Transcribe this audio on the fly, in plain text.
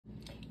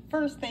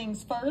First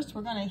things first,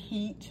 we're gonna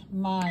heat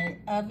my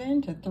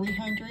oven to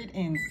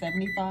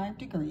 375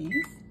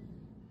 degrees.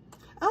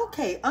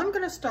 Okay, I'm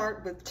gonna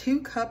start with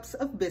 2 cups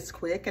of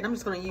Bisquick, and I'm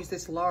just gonna use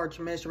this large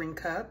measuring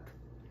cup,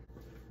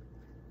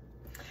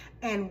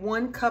 and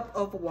 1 cup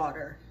of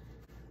water.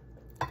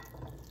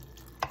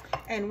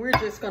 And we're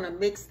just gonna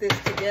mix this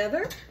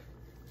together.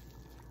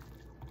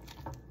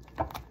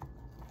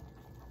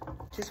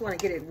 Just wanna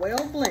get it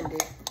well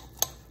blended.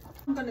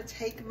 I'm gonna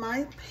take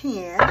my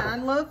pan. I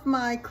love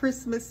my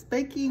Christmas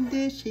baking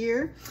dish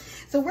here.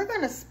 So we're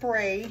gonna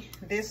spray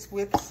this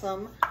with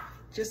some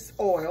just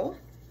oil.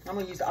 I'm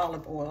gonna use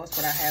olive oil, that's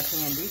what I have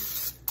handy.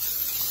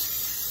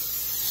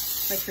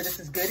 Make sure this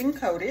is good and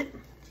coated.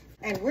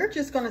 And we're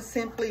just gonna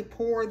simply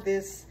pour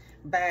this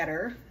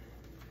batter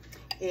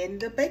in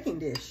the baking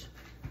dish.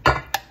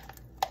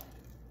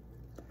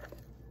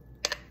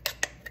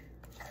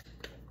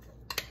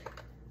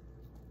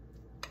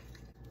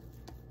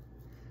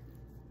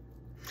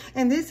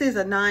 And this is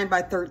a 9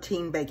 by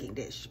 13 baking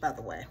dish, by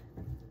the way.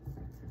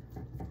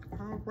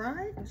 All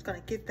right, I'm just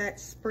gonna get that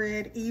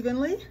spread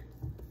evenly.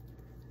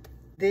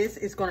 This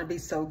is gonna be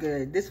so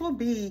good. This will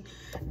be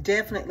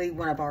definitely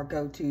one of our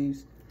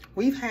go-tos.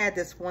 We've had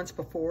this once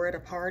before at a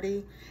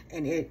party,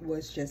 and it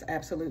was just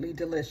absolutely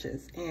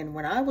delicious. And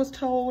when I was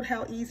told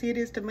how easy it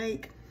is to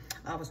make,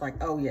 I was like,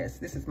 oh yes,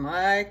 this is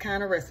my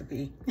kind of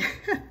recipe.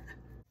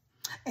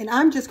 And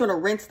I'm just gonna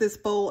rinse this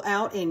bowl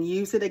out and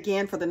use it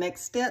again for the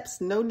next steps.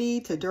 No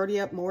need to dirty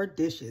up more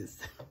dishes.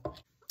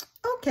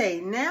 Okay,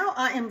 now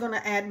I am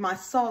gonna add my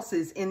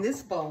sauces in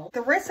this bowl.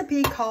 The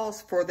recipe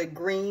calls for the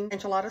green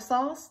enchilada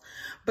sauce,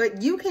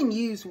 but you can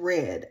use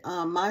red.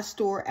 My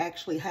store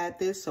actually had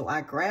this, so I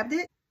grabbed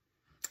it.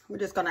 We're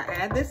just gonna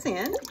add this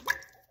in.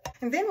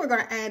 And then we're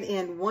gonna add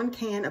in 1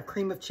 can of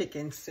cream of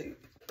chicken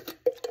soup.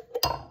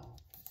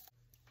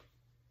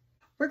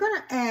 We're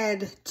gonna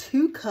add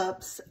 2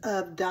 cups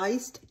of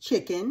diced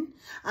chicken.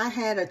 I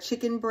had a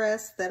chicken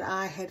breast that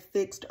I had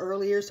fixed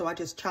earlier, so I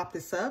just chopped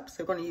this up.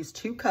 So we're gonna use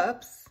 2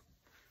 cups.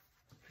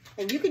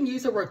 And you can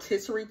use a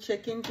rotisserie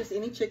chicken, just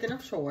any chicken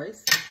of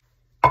choice.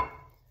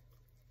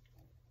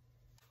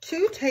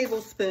 2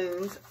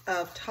 tablespoons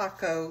of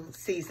taco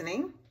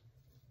seasoning.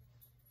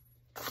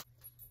 A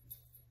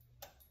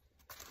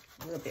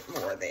little bit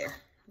more there,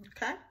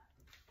 okay?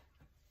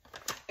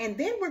 And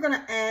then we're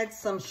gonna add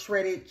some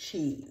shredded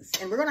cheese.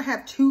 And we're gonna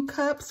have 2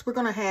 cups. We're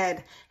gonna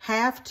add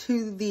half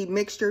to the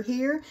mixture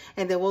here,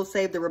 and then we'll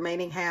save the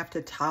remaining half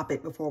to top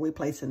it before we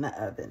place in the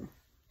oven.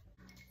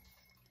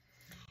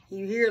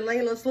 You hear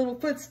Layla's little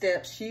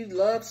footsteps. She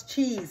loves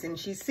cheese and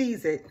she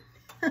sees it.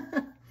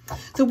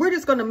 So we're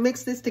just gonna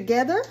mix this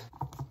together.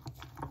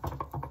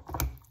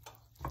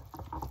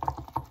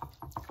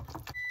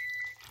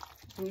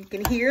 And you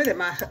can hear that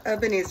my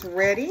oven is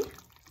ready.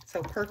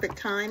 So perfect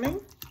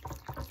timing.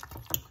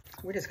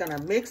 We're just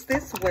gonna mix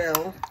this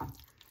well.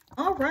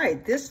 All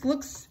right, this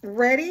looks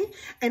ready.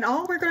 And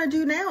all we're gonna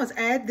do now is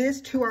add this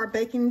to our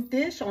baking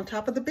dish on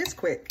top of the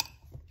Bisquick.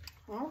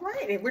 All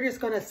right, and we're just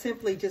gonna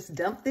simply just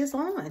dump this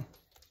on.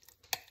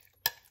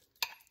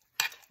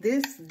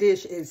 This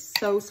dish is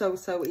so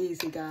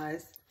easy,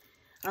 guys.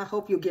 I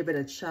hope you'll give it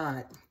a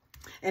shot.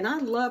 And I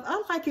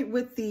like it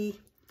with the,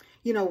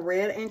 you know,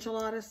 red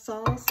enchilada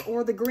sauce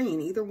or the green,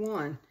 either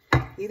one.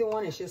 Either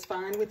one is just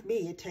fine with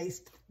me. It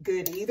tastes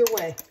good either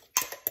way.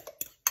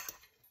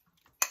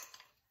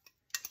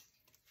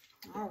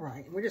 All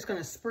right, we're just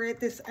gonna spread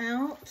this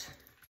out.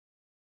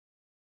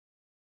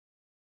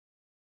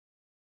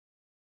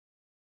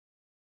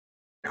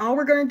 All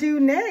we're gonna do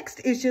next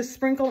is just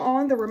sprinkle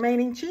on the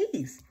remaining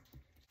cheese.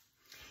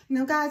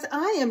 Now guys,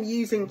 I am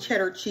using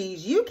cheddar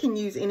cheese. You can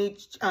use any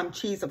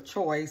cheese of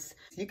choice.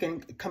 You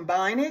can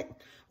combine it,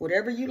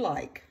 whatever you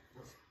like.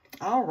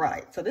 All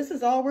right, so this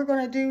is all we're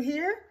gonna do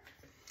here.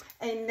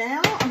 And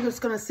now I'm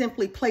just gonna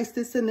simply place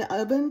this in the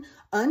oven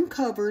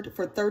uncovered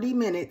for 30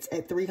 minutes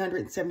at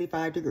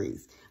 375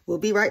 degrees. We'll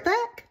be right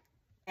back.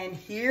 And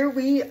here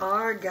we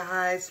are,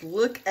 guys.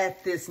 Look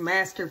at this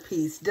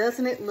masterpiece.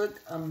 Doesn't it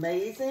look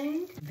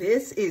amazing?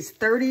 This is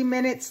 30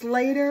 minutes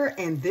later,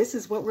 and this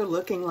is what we're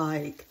looking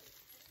like.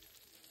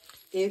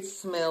 It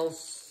smells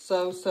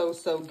so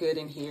good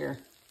in here.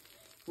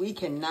 We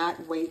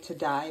cannot wait to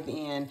dive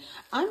in.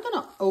 I'm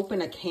gonna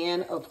open a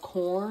can of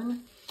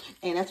corn,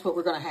 and that's what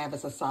we're gonna have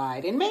as a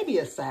side, and maybe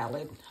a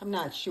salad. I'm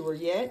not sure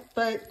yet,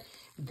 but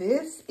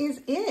this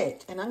is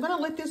it. And I'm gonna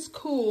let this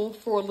cool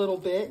for a little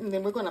bit, and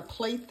then we're gonna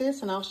plate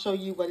this, and I'll show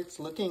you what it's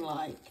looking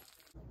like.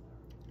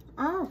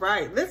 All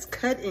right, let's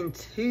cut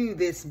into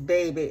this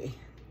baby.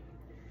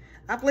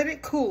 I've let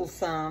it cool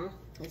some.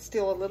 It's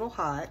still a little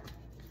hot.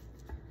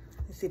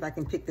 Let's see if I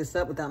can pick this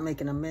up without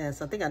making a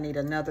mess. I think I need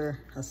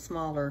a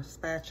smaller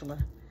spatula.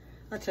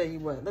 I'll tell you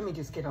what, let me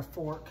just get a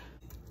fork.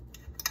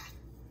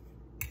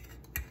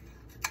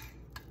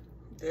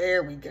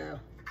 There we go.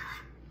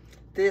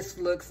 This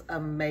looks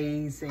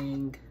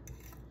amazing.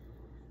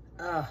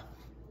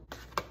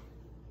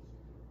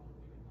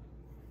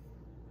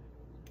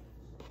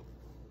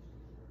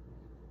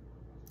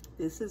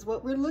 This is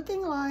what we're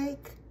looking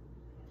like.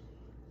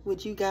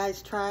 Would you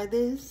guys try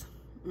this?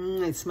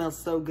 It smells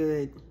so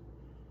good.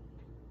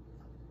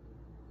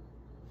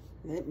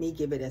 Let me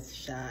give it a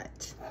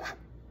shot.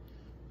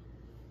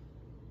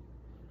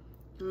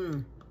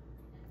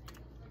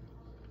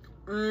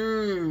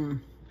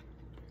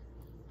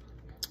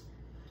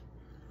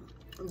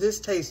 This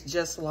tastes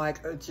just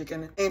like a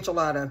chicken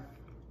enchilada.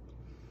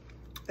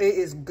 It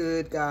is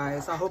good,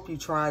 guys. I hope you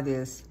try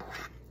this.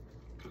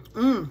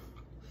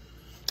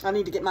 I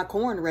need to get my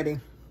corn ready.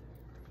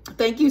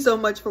 Thank you so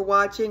much for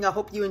watching. I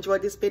hope you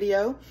enjoyed this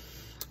video.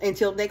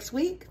 Until next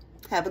week,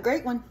 have a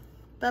great one.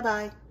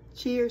 Bye-bye.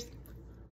 Cheers.